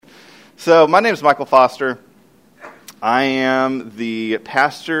So my name is Michael Foster. I am the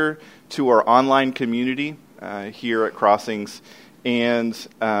pastor to our online community here at Crossings, and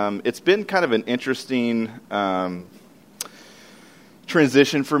it's been kind of an interesting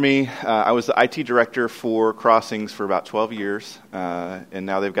transition for me. I was the IT director for Crossings for about 12 years, and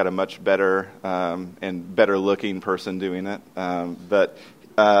now they've got a much better and better-looking person doing it.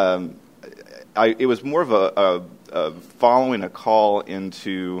 It was more of a following a call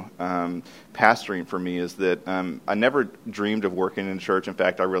into pastoring for me is that I never dreamed of working in a church. In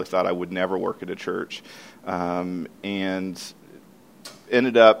fact, I really thought I would never work at a church. And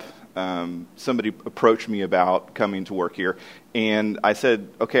ended up, somebody approached me about coming to work here. And I said,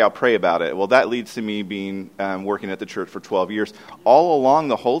 okay, I'll pray about it. Well, that leads to me being working at the church for 12 years. All along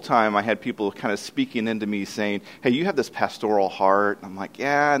the whole time, I had people kind of speaking into me saying, hey, you have this pastoral heart. I'm like,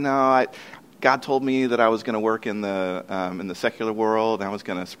 yeah, no, God told me that I was going to work in the secular world, and I was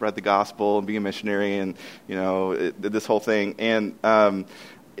going to spread the gospel and be a missionary, and this whole thing. And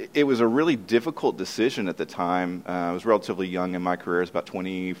it was a really difficult decision at the time. I was relatively young in my career. I was about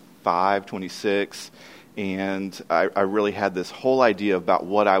 25, 26, and I really had this whole idea about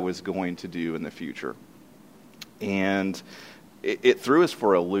what I was going to do in the future. And it threw us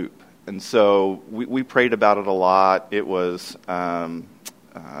for a loop. And so we prayed about it a lot. It was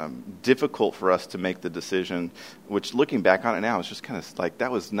difficult for us to make the decision, which looking back on it now is just kind of like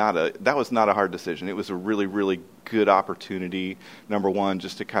that was not a hard decision. It was a really, really good opportunity, number one,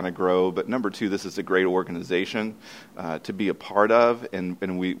 just to kind of grow, but number two, this is a great organization to be a part of, and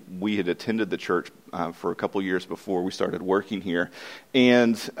we had attended the church for a couple years before we started working here,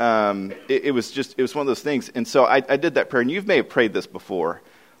 and it was one of those things. And so I did that prayer, and you may have prayed this before.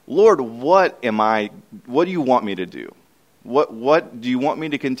 Lord, what do you want me to do? What do you want me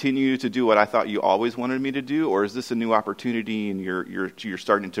to continue to do what I thought you always wanted me to do, or is this a new opportunity and you're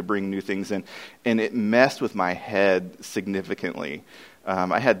starting to bring new things in? And it messed with my head significantly.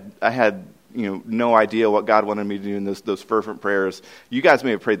 I had no idea what God wanted me to do in those fervent prayers. You guys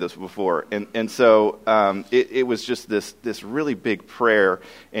may have prayed this before, and so it was just this really big prayer,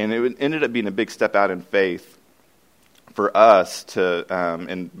 and it ended up being a big step out in faith for us to,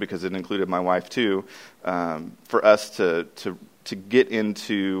 and because it included my wife too, for us to get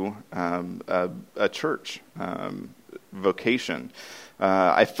into a church vocation.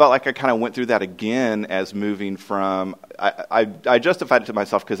 I felt like I kind of went through that again as moving from, I justified it to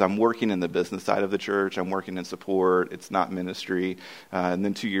myself because I'm working in the business side of the church, I'm working in support, it's not ministry, and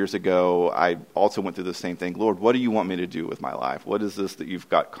then 2 years ago, I also went through the same thing. Lord, what do you want me to do with my life? What is this that you've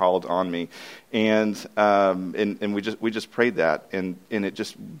got called on me? And we just prayed that, and it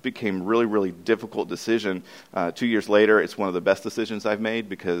just became really, really difficult decision. 2 years later, it's one of the best decisions I've made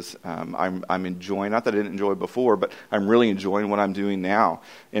because I'm enjoying, not that I didn't enjoy before, but I'm really enjoying what I'm doing now.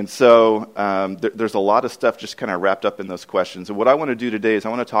 And so there's a lot of stuff just kind of wrapped up in those questions. And what I want to do today is I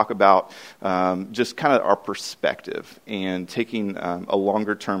want to talk about just kind of our perspective and taking a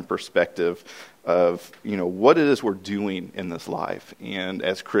longer term perspective of what it is we're doing in this life, and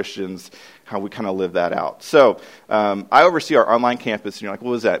as Christians, how we kind of live that out. So I oversee our online campus, and you're like,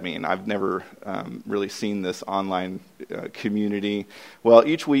 what does that mean? I've never really seen this online community. Well,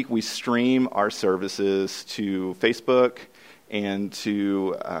 each week we stream our services to Facebook and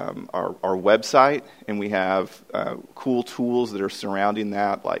to our website, and we have cool tools that are surrounding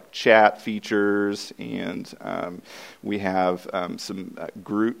that, like chat features, and we have some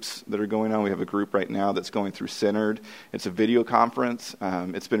groups that are going on. We have a group right now that's going through Centered. It's a video conference.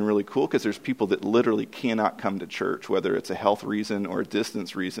 It's been really cool because there's people that literally cannot come to church, whether it's a health reason or a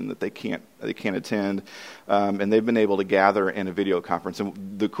distance reason that they can't attend, and they've been able to gather in a video conference.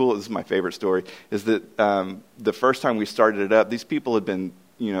 And this is my favorite story, is that the first time we started it up, these people had been,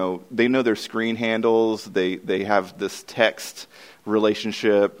 they know their screen handles, they have this text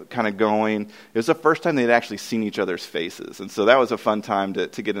relationship kind of going. It was the first time they'd actually seen each other's faces, and so that was a fun time to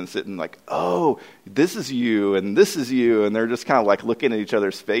get in and sit and like, oh, this is you, and this is you, and they're just kind of like looking at each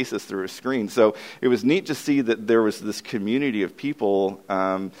other's faces through a screen. So it was neat to see that there was this community of people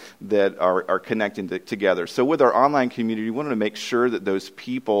that are connecting together. So with our online community, we wanted to make sure that those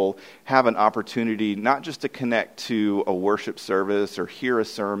people have an opportunity not just to connect to a worship service or hear a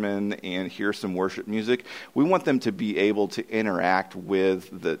sermon and hear some worship music. We want them to be able to interact interact with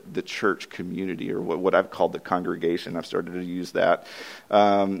the church community, or what I've called the congregation. I've started to use that.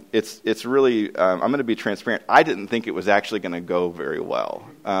 It's really, I'm going to be transparent. I didn't think it was actually going to go very well.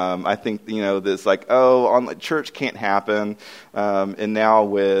 I think, this online church can't happen. And now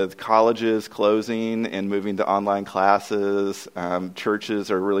with colleges closing and moving to online classes,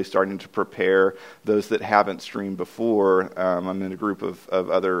 churches are really starting to prepare those that haven't streamed before. I'm in a group of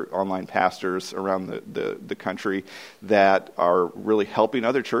other online pastors around the country that are really helping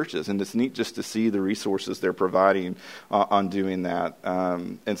other churches, and it's neat just to see the resources they're providing on doing that.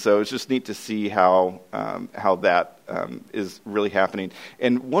 And so it's just neat to see how that is really happening.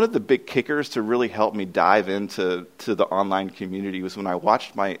 And one of the big kickers to really help me dive into the online community was when I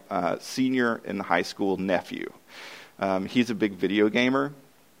watched my senior in high school nephew. He's a big video gamer.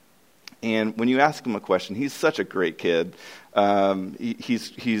 And when you ask him a question, he's such a great kid.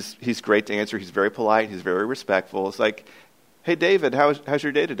 He's great to answer. He's very polite. He's very respectful. It's like, "Hey, David, how's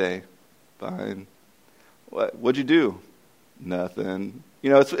your day today?" "Fine." "What'd you do?" "Nothing."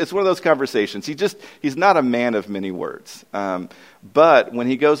 It's one of those conversations. He's not a man of many words. But when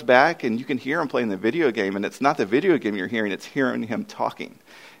he goes back and you can hear him playing the video game, and it's not the video game you're hearing, it's hearing him talking.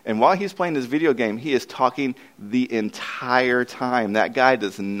 And while he's playing this video game, he is talking the entire time. That guy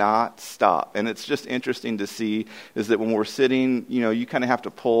does not stop. And it's just interesting to see is that when we're sitting, you kind of have to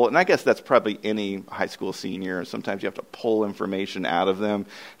pull, and I guess that's probably any high school senior. Sometimes you have to pull information out of them,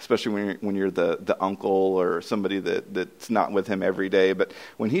 especially when you're the uncle or somebody that's not with him every day. But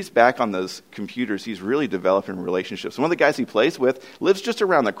when he's back on those computers, he's really developing relationships. One of the guys he plays with lives just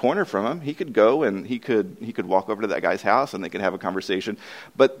around the corner from him. He could go and he could walk over to that guy's house and they could have a conversation.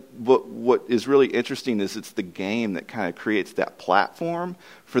 But what is really interesting is it's the game that kind of creates that platform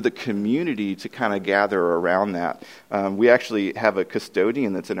for the community to kind of gather around that. We actually have a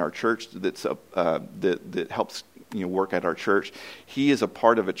custodian that's in our church that helps work at our church. He is a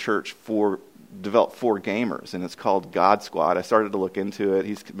part of a church developed for gamers, and it's called God Squad. I started to look into it.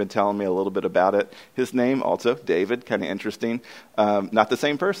 He's been telling me a little bit about it. His name also, David, kind of interesting. Not the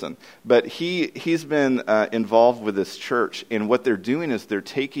same person, but he's been involved with this church, and what they're doing is they're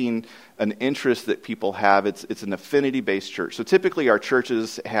taking an interest that people have. It's an affinity-based church. So typically our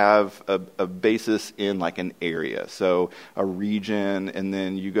churches have a basis in like an area, so a region, and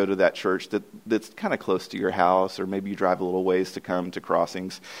then you go to that church that's kind of close to your house, or maybe you drive a little ways to come to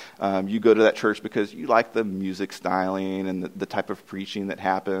Crossings. You go to that church because you like the music styling and the type of preaching that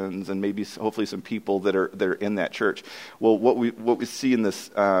happens, and maybe hopefully some people that are in that church. Well, what we see in this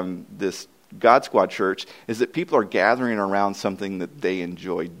God Squad church is that people are gathering around something that they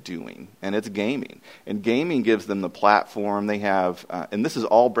enjoy doing, and it's gaming. And gaming gives them the platform. They have, and this is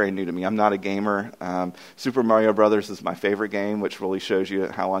all brand new to me. I'm not a gamer. Super Mario Brothers is my favorite game, which really shows you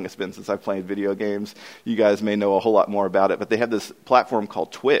how long it's been since I've played video games. You guys may know a whole lot more about it, but they have this platform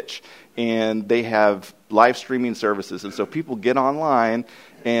called Twitch, and they have live streaming services. And so people get online,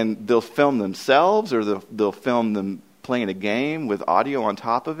 and they'll film themselves, or they'll film them playing a game with audio on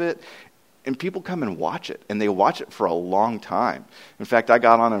top of it. And people come and watch it, and they watch it for a long time. In fact, I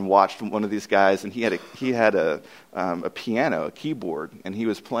got on and watched one of these guys, and he had a piano, a keyboard, and he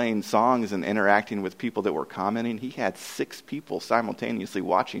was playing songs and interacting with people that were commenting. He had 6 people simultaneously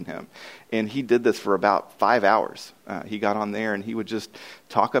watching him, and he did this for about 5 hours. He got on there, and he would just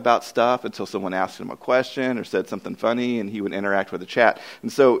talk about stuff until someone asked him a question or said something funny, and he would interact with the chat.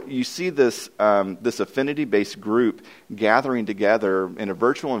 And so you see this affinity-based group gathering together in a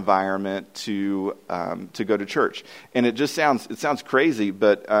virtual environment to go to church. And it sounds crazy,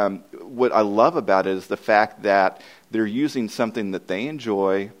 but what I love about it is the fact that they're using something that they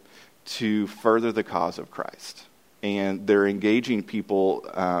enjoy to further the cause of Christ. And they're engaging people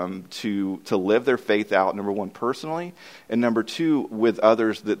to live their faith out, number one, personally, and number two, with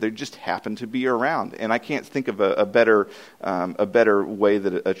others that they just happen to be around. And I can't think of a better way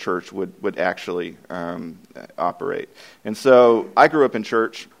that a church would actually operate. And so I grew up in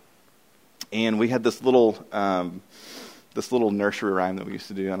church, and we had this little nursery rhyme that we used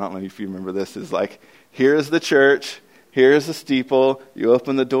to do. I don't know if you remember this. Is like, here's the church, here's the steeple. You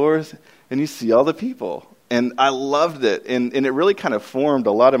open the doors, and you see all the people. And I loved it, and it really kind of formed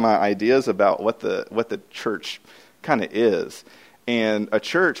a lot of my ideas about what the church kind of is. And a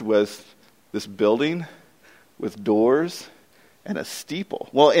church was this building with doors and a steeple.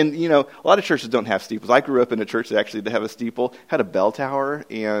 Well, and a lot of churches don't have steeples. I grew up in a church that actually did have a steeple, had a bell tower,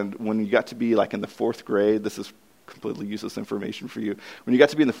 and when you got to be like in the 4th grade, this is completely useless information for you. When you got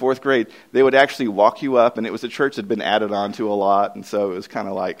to be in the 4th grade, they would actually walk you up, and it was a church that had been added on to a lot, and so it was kind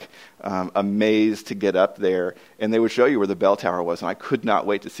of like a maze to get up there. and they would show you where the bell tower was, and I could not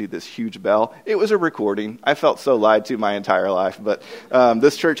wait to see this huge bell. It was a recording. I felt so lied to my entire life, but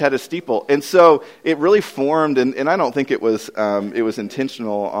this church had a steeple, and so it really formed, and I don't think it was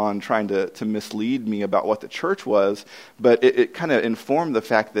intentional on trying to mislead me about what the church was, but it kind of informed the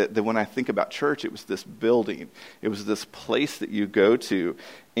fact that when I think about church, it was this building. It was this place that you go to,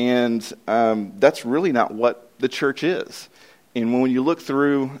 and that's really not what the church is. And when you look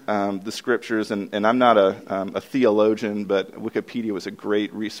through the scriptures, and I'm not a theologian, but Wikipedia was a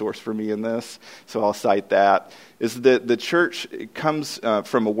great resource for me in this, so I'll cite that, is that the church comes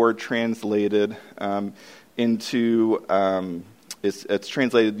from a word translated into, it's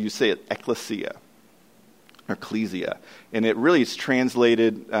translated, you say it, ecclesia, or ecclesia, and it really is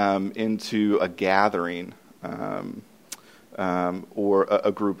translated into a gathering, or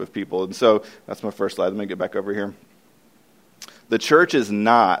a group of people. And so that's my first slide. Let me get back over here. The church is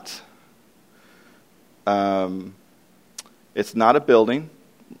not, it's not a building,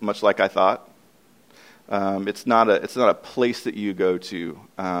 much like I thought. It's not a place that you go to,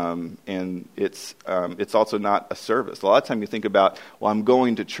 and it's also not a service. A lot of time you think about, well, I'm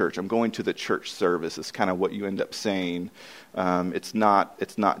going to church. I'm going to the church service. Is kind of what you end up saying. It's not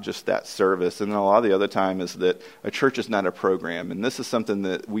just that service. And then a lot of the other time is that a church is not a program. And this is something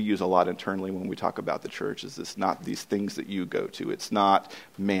that we use a lot internally when we talk about the church. Is it's not these things that you go to. It's not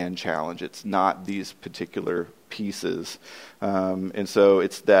man challenge. It's not these particular pieces. And so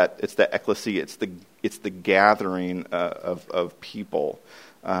it's that ecclesia. It's the gathering of people.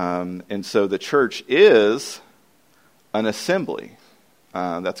 And so the church is an assembly.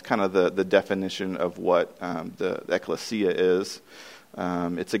 That's kind of the definition of what the ecclesia is.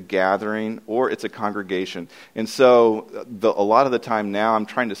 It's a gathering or it's a congregation. And so a lot of the time now I'm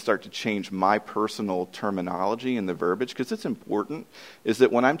trying to start to change my personal terminology and the verbiage because it's important, is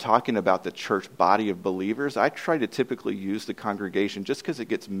that when I'm talking about the church body of believers, I try to typically use the congregation just because it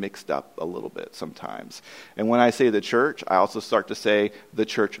gets mixed up a little bit sometimes. And when I say the church, I also start to say the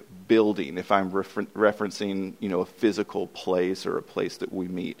church building if I'm referencing, a physical place or a place that we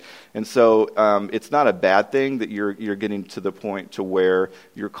meet. And so it's not a bad thing that you're getting to the point to where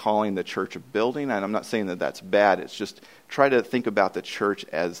you're calling the church a building, and I'm not saying that that's bad. It's just try to think about the church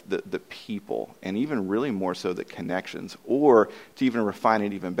as the people, and even really more so the connections, or to even refine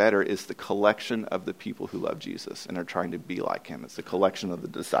it even better, is the collection of the people who love Jesus and are trying to be like him. It's the collection of the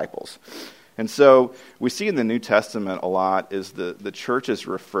disciples. And so we see in the New Testament a lot is the church is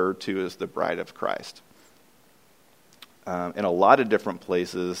referred to as the bride of Christ. In a lot of different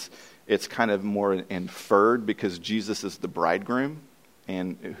places, it's kind of more inferred because Jesus is the bridegroom.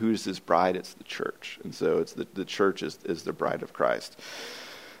 And who's his bride? It's the church. And so it's the church is the bride of Christ.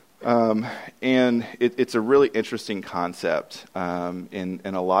 And it's a really interesting concept. And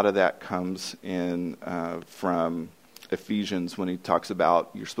a lot of that comes in from Ephesians when he talks about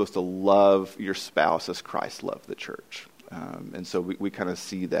you're supposed to love your spouse as Christ loved the church. And so we kind of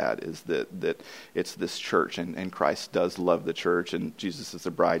see that is that it's this church, and Christ does love the church, and Jesus is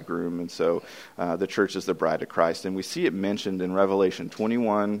the bridegroom, and so the church is the bride of Christ. And we see it mentioned in Revelation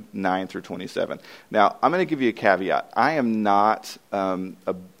 21, 9 through 27. Now, I'm going to give you a caveat. I am not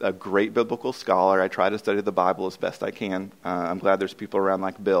a great biblical scholar. I try to study the Bible as best I can. I'm glad there's people around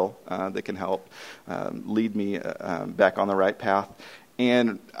like Bill that can help lead me back on the right path.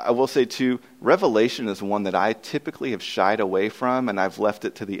 And I will say, too, Revelation is one that I typically have shied away from, and I've left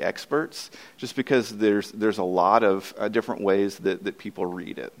it to the experts, just because there's a lot of different ways that people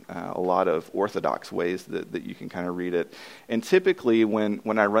read it, a lot of orthodox ways that you can kind of read it. And typically,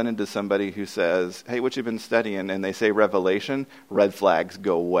 when I run into somebody who says, hey, what you been studying, and they say Revelation, red flags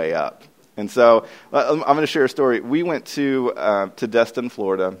go way up. And so I'm going to share a story. We went to Destin,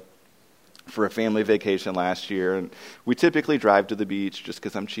 Florida, for a family vacation last year, and we typically drive to the beach just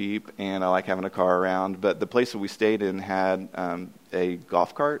because I'm cheap and I like having a car around, but the place that we stayed in had a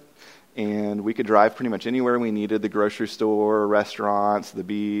golf cart, and we could drive pretty much anywhere we needed, the grocery store, restaurants, the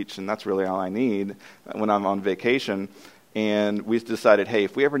beach, and that's really all I need when I'm on vacation. And we decided, hey,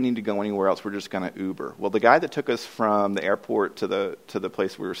 if we ever need to go anywhere else, we're just going to Uber. Well, the guy that took us from the airport to the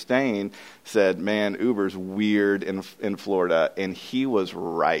place we were staying said, man, Uber's weird in Florida, and he was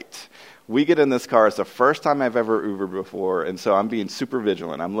right. We get in this car. It's the first time I've ever Ubered before, and so I'm being super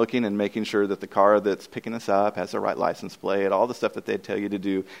vigilant. I'm looking and making sure that the car that's picking us up has the right license plate, all the stuff that they tell you to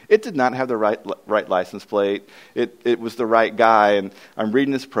do. It did not have the right license plate. It was the right guy, and I'm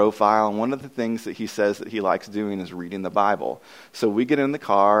reading his profile, and one of the things that he says that he likes doing is reading the Bible. So we get in the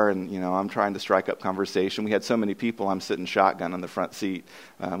car, and I'm trying to strike up conversation. We had so many people, I'm sitting shotgun on the front seat,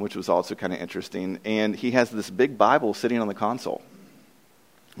 which was also kind of interesting. And he has this big Bible sitting on the console.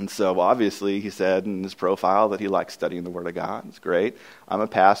 And so obviously he said in his profile that he likes studying the Word of God. It's great. I'm a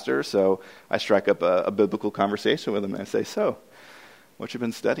pastor, so I strike up a biblical conversation with him, and I say, so, what you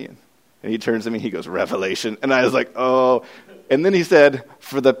been studying? And he turns to me, he goes, Revelation. And I was like, oh. And then he said,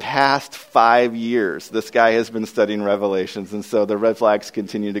 for the past 5 years, this guy has been studying Revelations. And so the red flags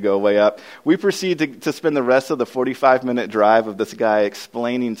continue to go way up. We proceed to spend the rest of the 45-minute drive of this guy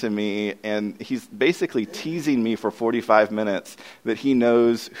explaining to me, and he's basically teasing me for 45 minutes that he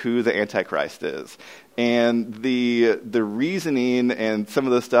knows who the Antichrist is. And the reasoning and some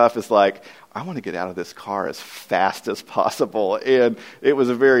of the stuff is like, I want to get out of this car as fast as possible. And it was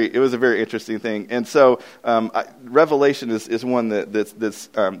a very interesting thing. And so Revelation is one that's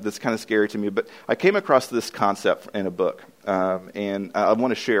kind of scary to me. But I came across this concept in a book, and I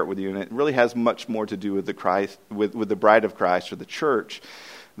want to share it with you. And it really has much more to do with with the bride of Christ, or the church,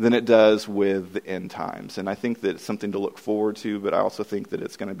 than it does with the end times. And I think that it's something to look forward to, but I also think that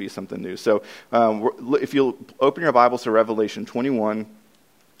it's going to be something new. So if you'll open your Bibles to Revelation 21,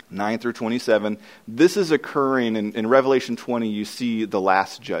 9 through 27, this is occurring in Revelation 20. You see the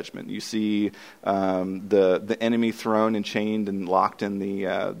last judgment. You see the enemy thrown and chained and locked in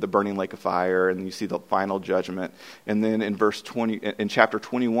the burning lake of fire, and you see the final judgment. And then in in chapter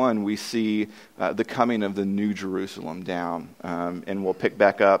 21, we see the coming of the new Jerusalem down. And we'll pick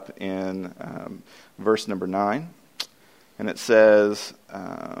back up in verse number 9, and it says,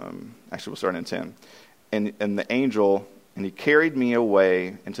 actually we'll start in 10. And the angel. And he carried me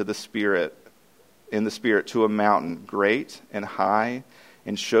away in the spirit to a mountain great and high,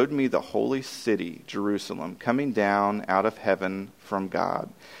 and showed me the holy city, Jerusalem, coming down out of heaven from God.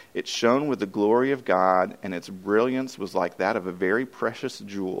 It shone with the glory of God, and its brilliance was like that of a very precious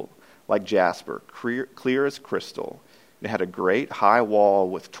jewel, like jasper, clear as crystal. It had a great high wall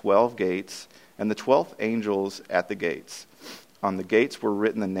with 12 gates, and the 12 angels at the gates. On the gates were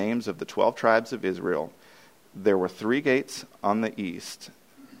written the names of the 12 tribes of Israel. There were 3 gates on the east,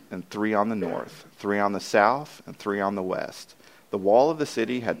 and 3 on the north, 3 on the south, and 3 on the west. The wall of the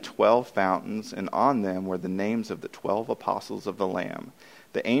city had 12 fountains, and on them were the names of the 12 apostles of the Lamb.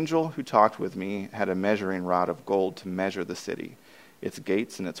 The angel who talked with me had a measuring rod of gold to measure the city, its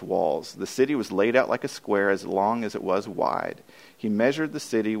gates and its walls. The city was laid out like a square, as long as it was wide. He measured the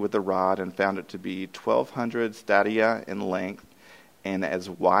city with the rod and found it to be 1,200 stadia in length, and as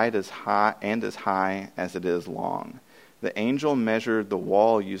wide as high as it is long. The angel measured the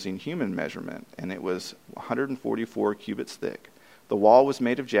wall using human measurement, and it was 144 cubits thick. The wall was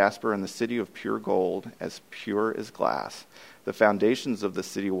made of jasper, and the city of pure gold, as pure as glass. The foundations of the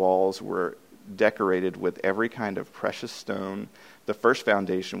city walls were decorated with every kind of precious stone. The first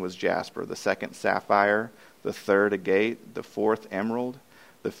foundation was jasper, the second sapphire, the third agate, the fourth emerald,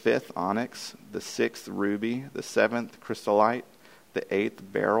 the fifth onyx, the sixth ruby, the seventh chrysolite, the 8th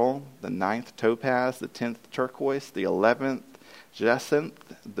beryl, the 9th topaz, the 10th turquoise, the 11th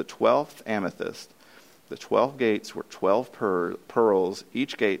jacinth, the 12th amethyst. The 12 gates were 12 pearls,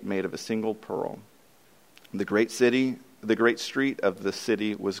 each gate made of a single pearl. The great street of the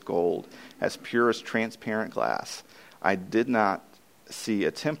city was gold, as pure as transparent glass. I did not see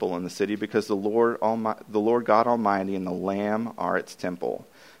a temple in the city, because the Lord God Almighty and the Lamb are its temple.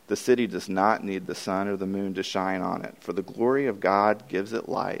 The city does not need the sun or the moon to shine on it, for the glory of God gives it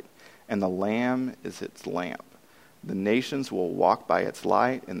light, and the Lamb is its lamp. The nations will walk by its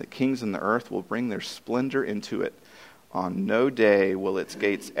light, and the kings on the earth will bring their splendor into it. On no day will its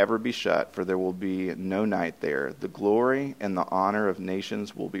gates ever be shut, for there will be no night there. The glory and the honor of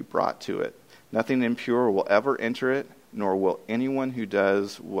nations will be brought to it. Nothing impure will ever enter it, nor will anyone who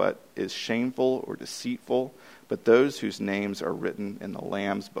does what is shameful or deceitful, but those whose names are written in the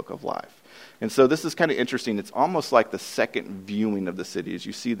Lamb's book of life. And so this is kind of interesting. It's almost like the second viewing of the city, as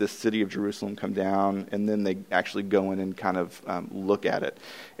you see the city of Jerusalem come down, and then they actually go in and kind of look at it.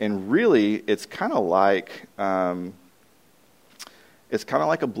 And really, it's kind of like a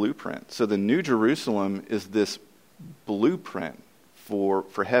blueprint. So the New Jerusalem is this blueprint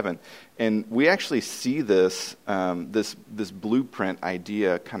for heaven. And we actually see this blueprint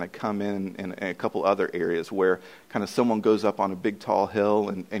idea kind of come in a couple other areas, where kind of someone goes up on a big tall hill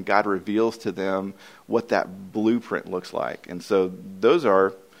and God reveals to them what that blueprint looks like. And so those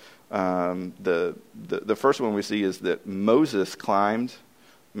are the first one we see is that Moses climbed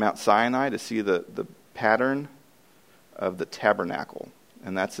Mount Sinai to see the pattern of the tabernacle.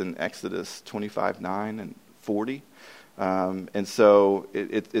 And that's in Exodus 25:9 and 40. And so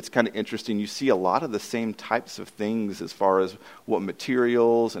it's kind of interesting. You see a lot of the same types of things as far as what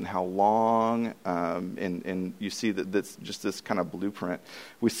materials and how long, and you see that that's just this kind of blueprint.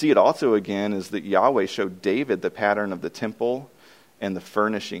 We see it also again is that Yahweh showed David the pattern of the temple and the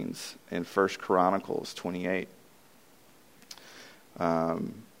furnishings in 1 Chronicles 28.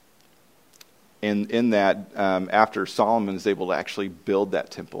 In that, after Solomon is able to actually build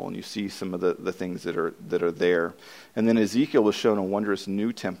that temple, and you see some of the things that are there. And then Ezekiel was shown a wondrous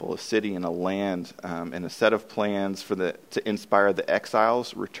new temple, a city and a land, and a set of plans to inspire the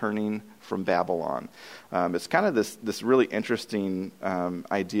exiles returning from Babylon. It's kind of this really interesting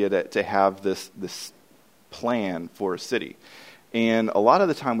idea to have this plan for a city. And a lot of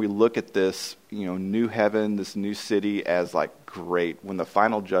the time we look at this, new heaven, this new city as like great. When the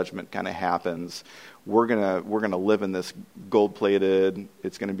final judgment kind of happens, we're gonna live in this gold-plated.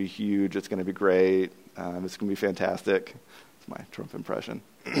 It's gonna be huge. It's gonna be great. It's gonna be fantastic. It's my Trump impression.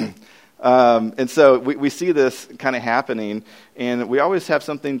 And so we see this kind of happening, and we always have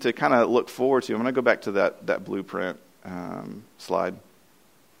something to kind of look forward to. I'm gonna go back to that blueprint slide.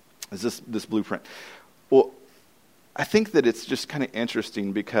 Is this blueprint? Well, I think that it's just kind of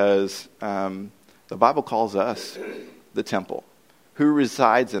interesting because the Bible calls us the temple. Who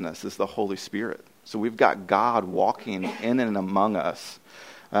resides in us is the Holy Spirit. So we've got God walking in and among us.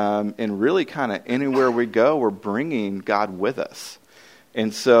 And really kind of anywhere we go, we're bringing God with us.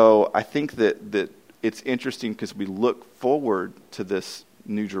 And so I think that it's interesting because we look forward to this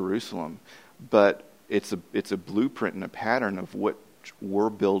New Jerusalem, but it's a blueprint and a pattern of what we're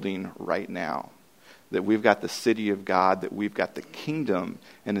building right now. That we've got the city of God, that we've got the kingdom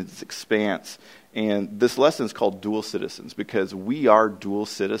and its expanse. And this lesson is called Dual Citizens because we are dual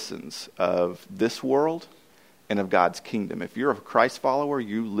citizens of this world and of God's kingdom. If you're a Christ follower,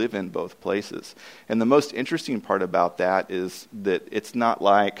 you live in both places. And the most interesting part about that is that it's not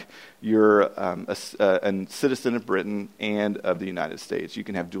like you're a citizen of Britain and of the United States. You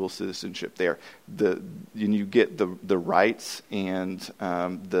can have dual citizenship there. You get the rights and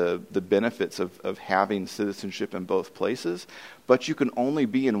the benefits of having citizenship in both places, but you can only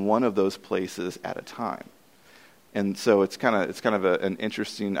be in one of those places at a time. And so it's kind of an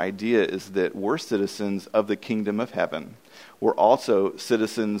interesting idea is that we're citizens of the kingdom of heaven. We're also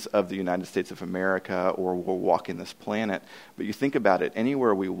citizens of the United States of America, or we're walking this planet. But you think about it,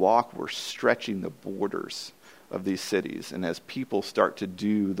 anywhere we walk, we're stretching the borders of these cities. And as people start to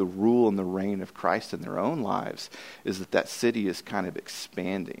do the rule and the reign of Christ in their own lives, is that city is kind of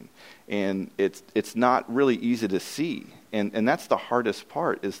expanding. And it's not really easy to see. And that's the hardest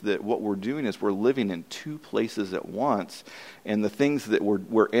part, is that what we're doing is we're living in two places at once, and the things that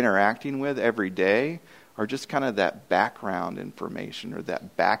we're interacting with every day are just kind of that background information or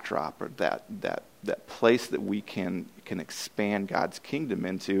that backdrop or that place that we can expand God's kingdom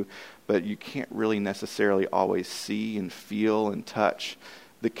into, but you can't really necessarily always see and feel and touch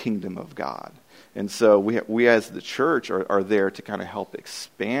the kingdom of God. And so we as the church are there to kind of help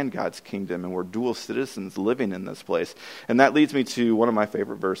expand God's kingdom, and we're dual citizens living in this place. And that leads me to one of my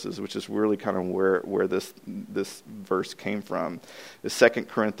favorite verses, which is really kind of where this verse came from, is 2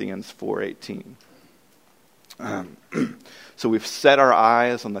 Corinthians 4:18. So we've set our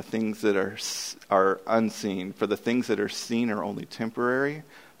eyes on the things that are unseen, for the things that are seen are only temporary,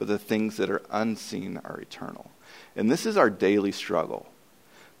 but the things that are unseen are eternal. And this is our daily struggle.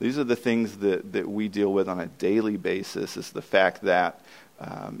 These are the things that we deal with on a daily basis, is the fact that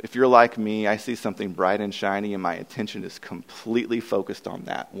if you're like me, I see something bright and shiny and my attention is completely focused on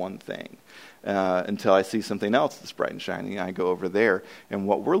that one thing. Until I see something else that's bright and shiny, I go over there. And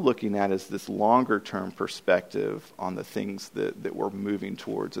what we're looking at is this longer-term perspective on the things that we're moving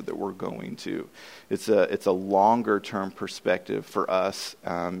towards or that we're going to. It's a longer-term perspective for us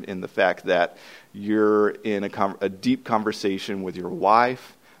in the fact that you're in a deep conversation with your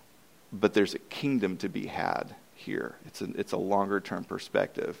wife, but there's a kingdom to be had here. It's a longer-term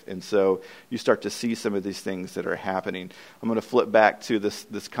perspective. And so you start to see some of these things that are happening. I'm going to flip back to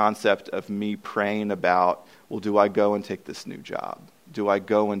this concept of me praying about, well, do I go and take this new job? Do I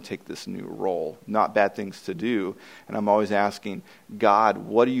go and take this new role? Not bad things to do. And I'm always asking, God,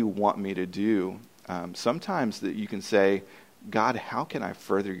 what do you want me to do? Sometimes that you can say, God, how can I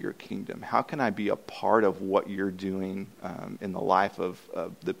further your kingdom? How can I be a part of what you're doing in the life of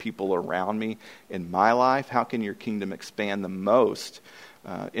the people around me, in my life? How can your kingdom expand the most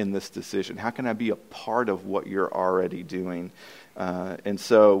in this decision? How can I be a part of what you're already doing? And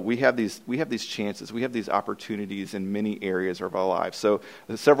so we have these chances, we have these opportunities in many areas of our lives. So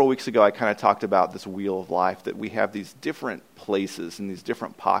several weeks ago, I kind of talked about this wheel of life, that we have these different places and these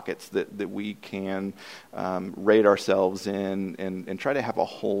different pockets that we can rate ourselves in and try to have a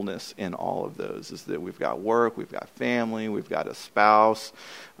wholeness in all of those. Is that we've got work, we've got family, we've got a spouse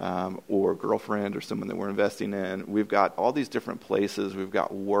or girlfriend or someone that we're investing in. We've got all these different places. We've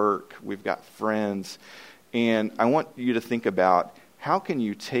got work, we've got friends. And I want you to think about, how can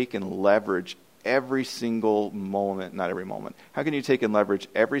you take and leverage every single moment, not every moment, how can you take and leverage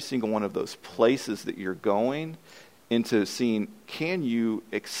every single one of those places that you're going into seeing, can you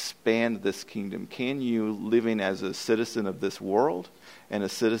expand this kingdom? Can you, living as a citizen of this world and a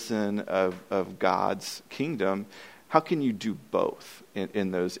citizen of God's kingdom, how can you do both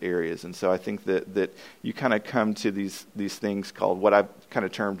in those areas? And so I think that you kind of come to these things called what I've kind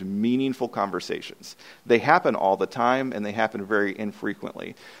of termed meaningful conversations. They happen all the time, and they happen very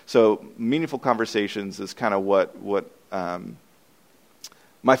infrequently. So meaningful conversations is kind of what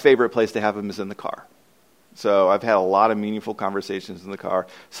my favorite place to have them is in the car. So I've had a lot of meaningful conversations in the car.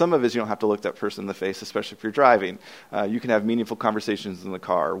 Some of it is you don't have to look that person in the face, especially if you're driving. You can have meaningful conversations in the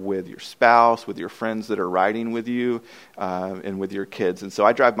car with your spouse, with your friends that are riding with you, and with your kids. And so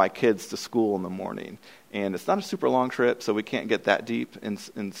I drive my kids to school in the morning. And it's not a super long trip, so we can't get that deep in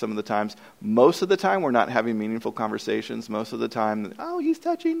some of the times. Most of the time, we're not having meaningful conversations. Most of the time, oh, he's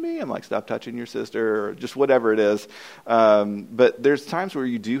touching me. I'm like, stop touching your sister, or just whatever it is. But there's times where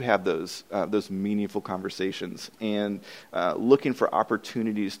you do have those meaningful conversations, and looking for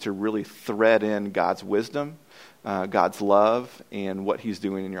opportunities to really thread in God's wisdom, God's love, and what he's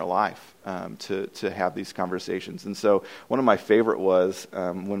doing in your life to have these conversations. And so one of my favorite was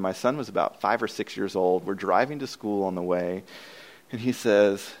when my son was about 5 or 6 years old, we're driving to school on the way, and he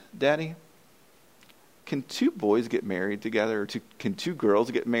says, Daddy, can two boys get married together, or can two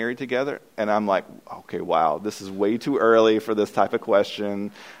girls get married together? And I'm like, okay, wow, this is way too early for this type of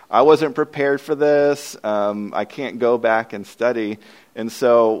question. I wasn't prepared for this. I can't go back and study. And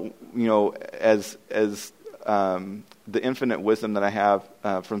so, as the infinite wisdom that I have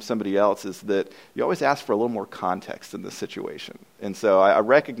from somebody else is that you always ask for a little more context in this situation. And so I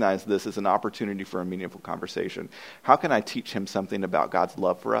recognize this as an opportunity for a meaningful conversation. How can I teach him something about God's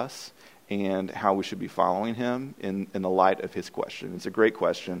love for us and how we should be following him in the light of his question? It's a great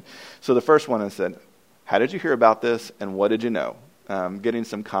question. So the first one I said, how did you hear about this and what did you know? Getting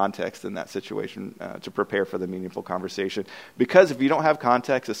some context in that situation to prepare for the meaningful conversation. Because if you don't have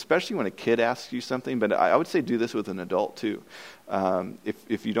context, especially when a kid asks you something, but I would say do this with an adult too.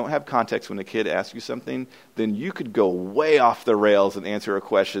 If you don't have context when a kid asks you something, then you could go way off the rails and answer a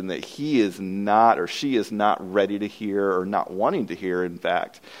question that he is not or she is not ready to hear or not wanting to hear, in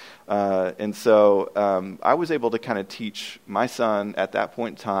fact. And so I was able to kind of teach my son at that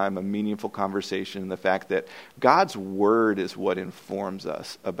point in time a meaningful conversation, and the fact that God's word is what informs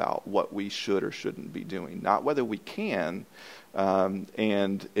us about what we should or shouldn't be doing, not whether we can.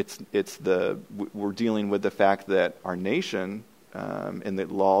 And we're dealing with the fact that our nation and the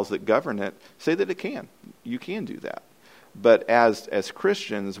laws that govern it say that it can. You can do that. But as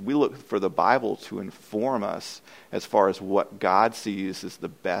Christians, we look for the Bible to inform us as far as what God sees as the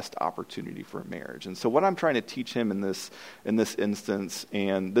best opportunity for marriage. And so what I'm trying to teach him in this instance,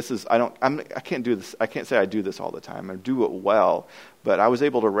 and this is I can't do this. I can't say I do this all the time. I do it well, but I was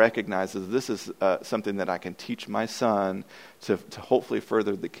able to recognize that this is something that I can teach my son to hopefully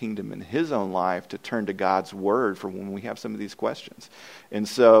further the kingdom in his own life, to turn to God's word for when we have some of these questions. And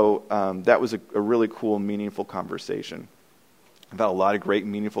so that was a really cool, meaningful conversation. I've had a lot of great,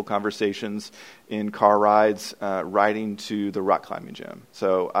 meaningful conversations in car rides, riding to the rock climbing gym.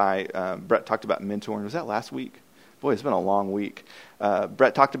 So Brett talked about mentoring. Was that last week? Boy, it's been a long week.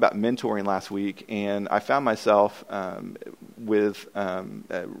 Brett talked about mentoring last week, and I found myself at 5th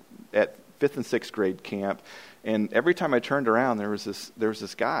and 6th grade camp. And every time I turned around, there was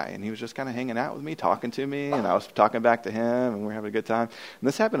this guy, and he was just kind of hanging out with me, talking to me, and I was talking back to him, and we were having a good time. And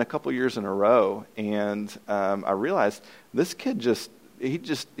this happened a couple years in a row, and I realized this kid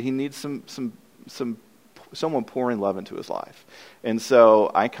he needs someone pouring love into his life. And so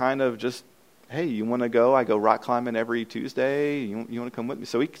I kind of just, hey, you want to go? I go rock climbing every Tuesday. You want to come with me?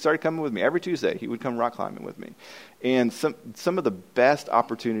 So he started coming with me every Tuesday. He would come rock climbing with me. And some of the best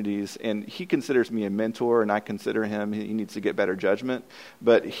opportunities, and he considers me a mentor, and I consider him, he needs to get better judgment.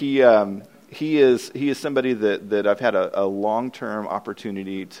 But he is somebody that I've had a long-term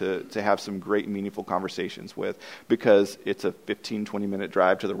opportunity to have some great, meaningful conversations with, because it's a 15, 20-minute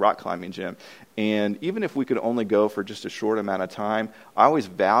drive to the rock climbing gym. And even if we could only go for just a short amount of time, I always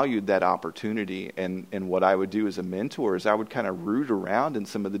valued that opportunity. And what I would do as a mentor is I would kind of root around in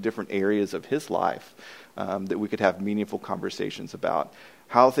some of the different areas of his life that we could have meaningful conversations about.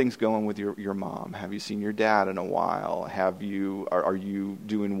 How are things going with your mom? Have you seen your dad in a while? Are you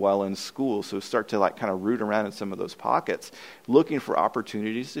doing well in school? So start to kind of root around in some of those pockets, looking for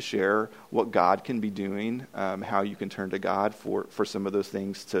opportunities to share what God can be doing, how you can turn to God for some of those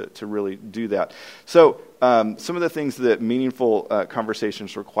things to really do that. So some of the things that meaningful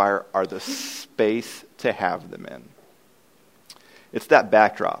conversations require are the space to have them in. It's that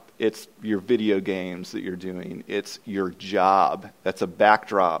backdrop. It's your video games that you're doing. It's your job. That's a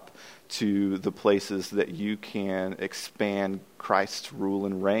backdrop to the places that you can expand Christ's rule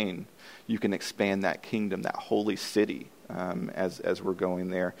and reign. You can expand that kingdom, that holy city, as we're going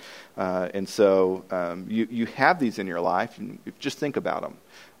there. And so you have these in your life, and just think about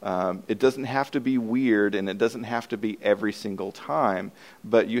them. It doesn't have to be weird, and it doesn't have to be every single time,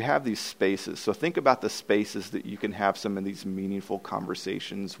 but you have these spaces. So think about the spaces that you can have some of these meaningful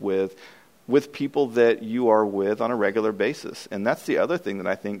conversations with people that you are with on a regular basis. And that's the other thing that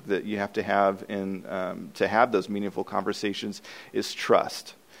I think that you have to have to have those meaningful conversations is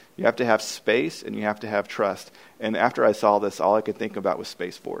trust. You have to have space, and you have to have trust. And after I saw this, all I could think about was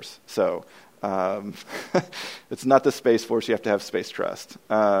Space Force. So it's not the Space Force. You have to have space trust.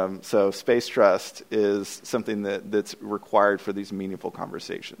 So space trust is something that's required for these meaningful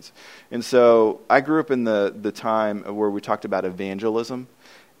conversations. And so I grew up in the time where we talked about evangelism.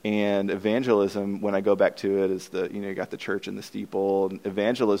 And evangelism, when I go back to it, is you got the church and the steeple. And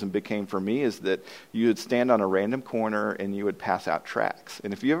evangelism became for me is that you would stand on a random corner and you would pass out tracts.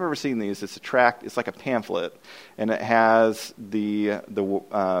 And if you've ever seen these, it's a tract. It's like a pamphlet, and it has the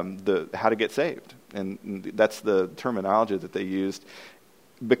how to get saved, and that's the terminology that they used.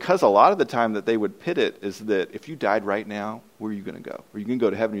 Because a lot of the time that they would pit it is that if you died right now, where are you going to go? Are you going to go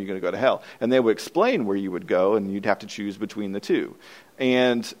to heaven or are you going to go to hell? And they would explain where you would go, and you'd have to choose between the two.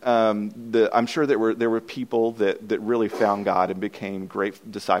 And I'm sure there were people that really found God and became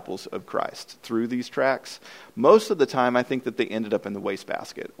great disciples of Christ through these tracts. Most of the time, I think that they ended up in the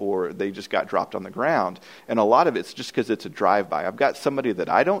wastebasket, or they just got dropped on the ground. And a lot of it's just because it's a drive-by. I've got somebody that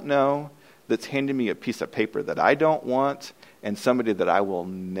I don't know that's handing me a piece of paper that I don't want, and somebody that I will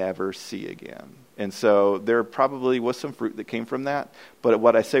never see again. And so there probably was some fruit that came from that. But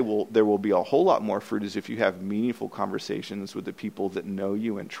what I say, there will be a whole lot more fruit is if you have meaningful conversations with the people that know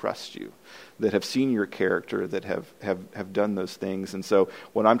you and trust you, that have seen your character, that have done those things. And so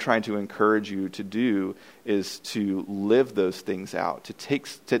what I'm trying to encourage you to do is to live those things out, to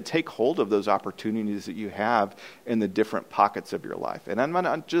take hold of those opportunities that you have in the different pockets of your life. And I'm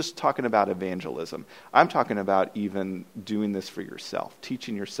not just talking about evangelism. I'm talking about even doing this for yourself,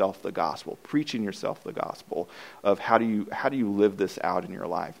 teaching yourself the gospel, preaching yourself the gospel of how do you live this out in your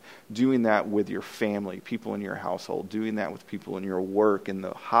life, doing that with your family, people in your household, doing that with people in your work and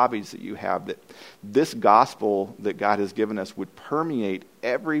the hobbies that you have, that this gospel that God has given us would permeate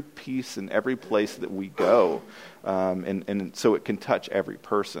every piece and every place that we go, and so it can touch every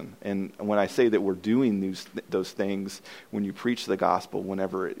person. And when I say that we're doing those things, when you preach the gospel,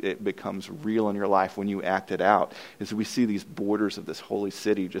 whenever it becomes real in your life, when you act it out, is we see these borders of this holy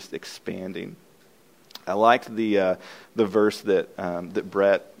city just expanding. I liked the verse that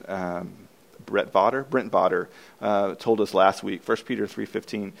Brent Botter told us last week, 1 Peter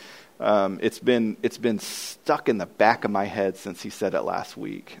 3:15. It's been stuck in the back of my head since he said it last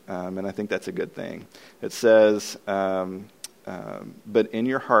week, and I think that's a good thing. It says, "But in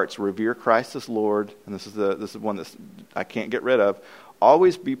your hearts revere Christ as Lord," and this is one that I can't get rid of.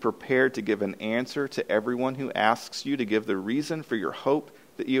 "Always be prepared to give an answer to everyone who asks you to give the reason for your hope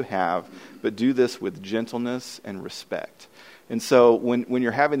that you have, but do this with gentleness and respect." And so when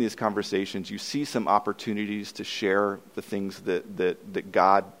you're having these conversations, you see some opportunities to share the things that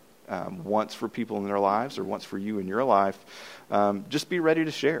God wants for people in their lives, or wants for you in your life. Just be ready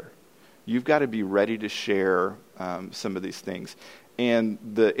to share. You've got to be ready to share some of these things. And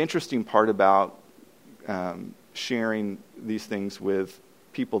the interesting part about sharing these things with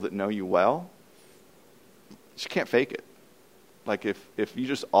people that know you well, you can't fake it. Like if you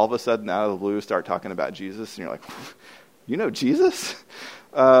just all of a sudden out of the blue start talking about Jesus, and you're like, you know Jesus?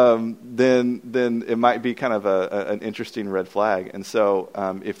 Then it might be kind of an interesting red flag. And so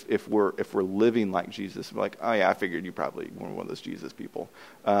if we're living like Jesus, we're like, oh yeah, I figured you probably were one of those Jesus people.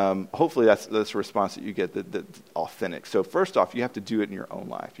 Hopefully that's a response that you get that's authentic. So first off, you have to do it in your own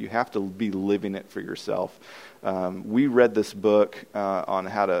life. You have to be living it for yourself. We read this book on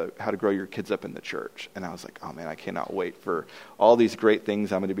how to grow your kids up in the church, and I was like, oh man, I cannot wait for all these great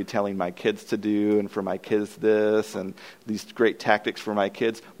things I'm going to be telling my kids to do, and for my kids this, and these great tactics for my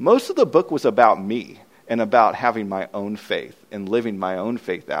kids. Most of the book was about me and about having my own faith and living my own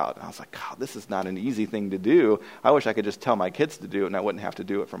faith out. And I was like, God, this is not an easy thing to do. I wish I could just tell my kids to do it and I wouldn't have to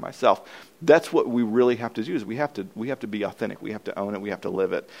do it for myself. That's what we really have to do, is we have to be authentic. We have to own it. We have to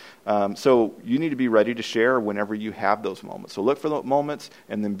live it. So you need to be ready to share whenever you have those moments. So look for those moments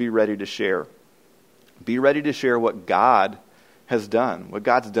and then be ready to share. Be ready to share what God has done, what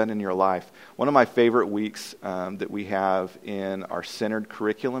God's done in your life. One of my favorite weeks that we have in our centered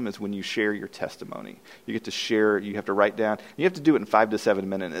curriculum is when you share your testimony. You get to share, you have to write down, you have to do it in 5 to 7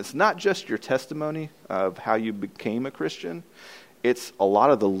 minutes. It's not just your testimony of how you became a Christian, it's a lot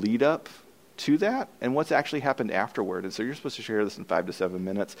of the lead up to that and what's actually happened afterward. And so you're supposed to share this in 5 to 7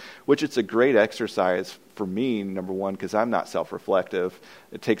 minutes, which it's a great exercise for me, number one, because I'm not self-reflective.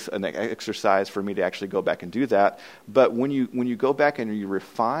 It takes an exercise for me to actually go back and do that. But when you go back and you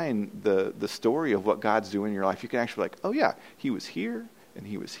refine the story of what God's doing in your life, you can actually be like, oh yeah, he was here, and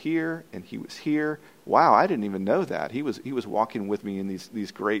he was here, and he was here. Wow, I didn't even know that. He was walking with me in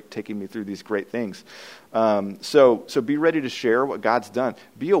these great, taking me through these great things. So be ready to share what God's done.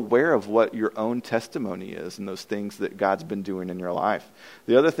 Be aware of what your own testimony is and those things that God's been doing in your life.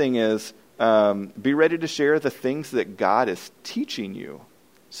 The other thing is, be ready to share the things that God is teaching you.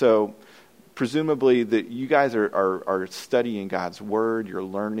 So presumably that you guys are studying God's Word, you're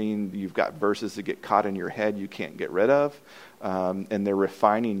learning, you've got verses that get caught in your head you can't get rid of, and they're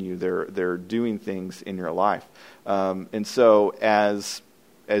refining you, they're doing things in your life. And so as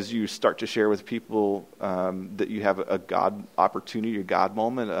you start to share with people that you have a God opportunity, a God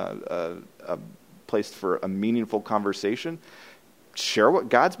moment, a place for a meaningful conversation, share what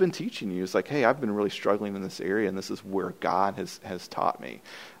God's been teaching you. It's like, hey, I've been really struggling in this area, and this is where God has taught me.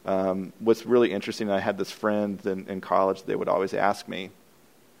 What's really interesting, I had this friend in college, they would always ask me,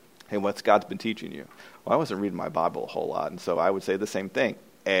 hey, what's God's been teaching you? Well, I wasn't reading my Bible a whole lot, and so I would say the same thing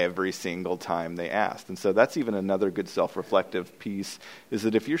every single time they asked. And so that's even another good self-reflective piece, is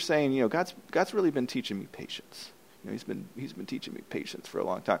that if you're saying, God's really been teaching me patience. He's been teaching me patience for a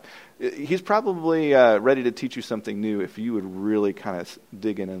long time. He's probably ready to teach you something new if you would really kind of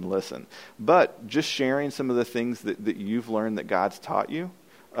dig in and listen. But just sharing some of the things that you've learned that God's taught you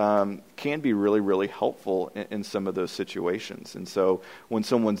can be really, really helpful in some of those situations. And so when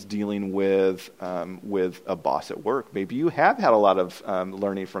someone's dealing with a boss at work, maybe you have had a lot of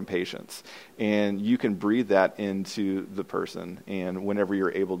learning from patience, and you can breathe that into the person. And whenever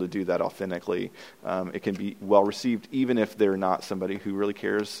you're able to do that authentically, it can be well received, even if they're not somebody who really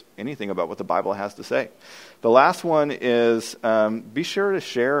cares anything about what the Bible has to say. The last one is be sure to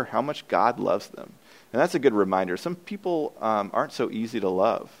share how much God loves them. And that's a good reminder. Some people aren't so easy to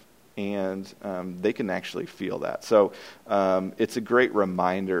love, and they can actually feel that. So it's a great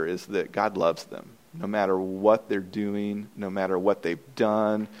reminder is that God loves them. No matter what they're doing, no matter what they've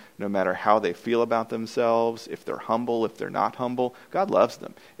done, no matter how they feel about themselves, if they're humble, if they're not humble, God loves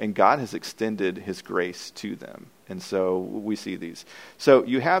them. And God has extended his grace to them. And so we see these. So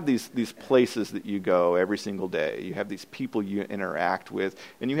you have these places that you go every single day. You have these people you interact with,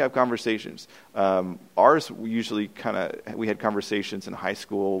 and you have conversations. Ours, we had conversations in high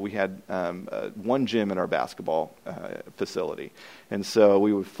school. We had one gym in our basketball facility. And so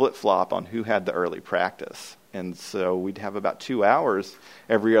we would flip-flop on who had the early practice. And so we'd have about 2 hours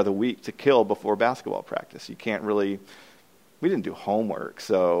every other week to kill before basketball practice. We didn't do homework.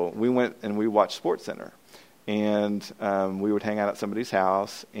 So we went and we watched SportsCenter. And we would hang out at somebody's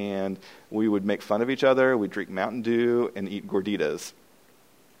house, and we would make fun of each other. We'd drink Mountain Dew and eat gorditas.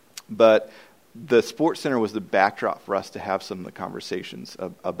 But the Sports Center was the backdrop for us to have some of the conversations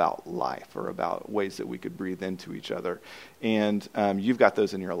about life, or about ways that we could breathe into each other. And you've got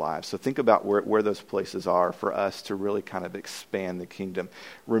those in your lives. So think about where those places are for us to really kind of expand the kingdom.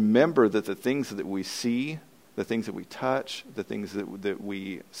 Remember that the things that we see, the things that we touch, the things that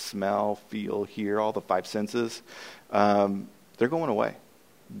we smell, feel, hear, all the 5 senses, they're going away.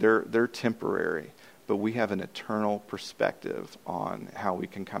 They're temporary, but we have an eternal perspective on how we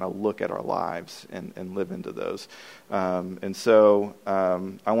can kind of look at our lives and live into those. And so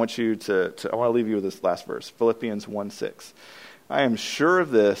I want to leave you with this last verse, Philippians 1:6. I am sure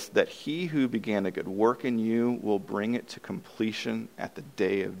of this, that he who began a good work in you will bring it to completion at the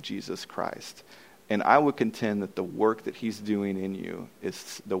day of Jesus Christ. And I would contend that the work that he's doing in you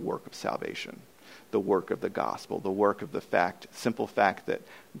is the work of salvation, the work of the gospel, the work of the simple fact that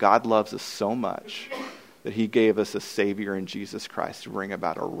God loves us so much that he gave us a Savior in Jesus Christ to bring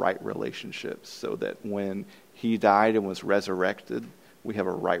about a right relationship, so that when he died and was resurrected, we have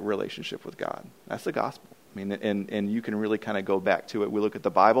a right relationship with God. That's the gospel. I mean, and you can really kind of go back to it. We look at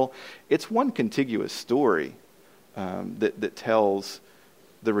the Bible. It's one contiguous story that tells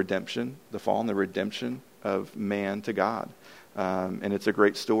the redemption, the fall and the redemption of man to God. And it's a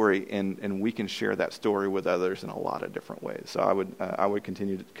great story, and we can share that story with others in a lot of different ways. So I would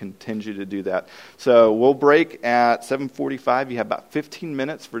continue to do that. So we'll break at 7:45. You have about 15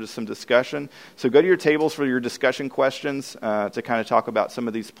 minutes for just some discussion. So go to your tables for your discussion questions to kind of talk about some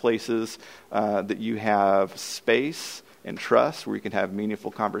of these places that you have space and trust, where you can have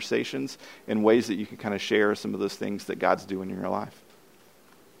meaningful conversations, and ways that you can kind of share some of those things that God's doing in your life.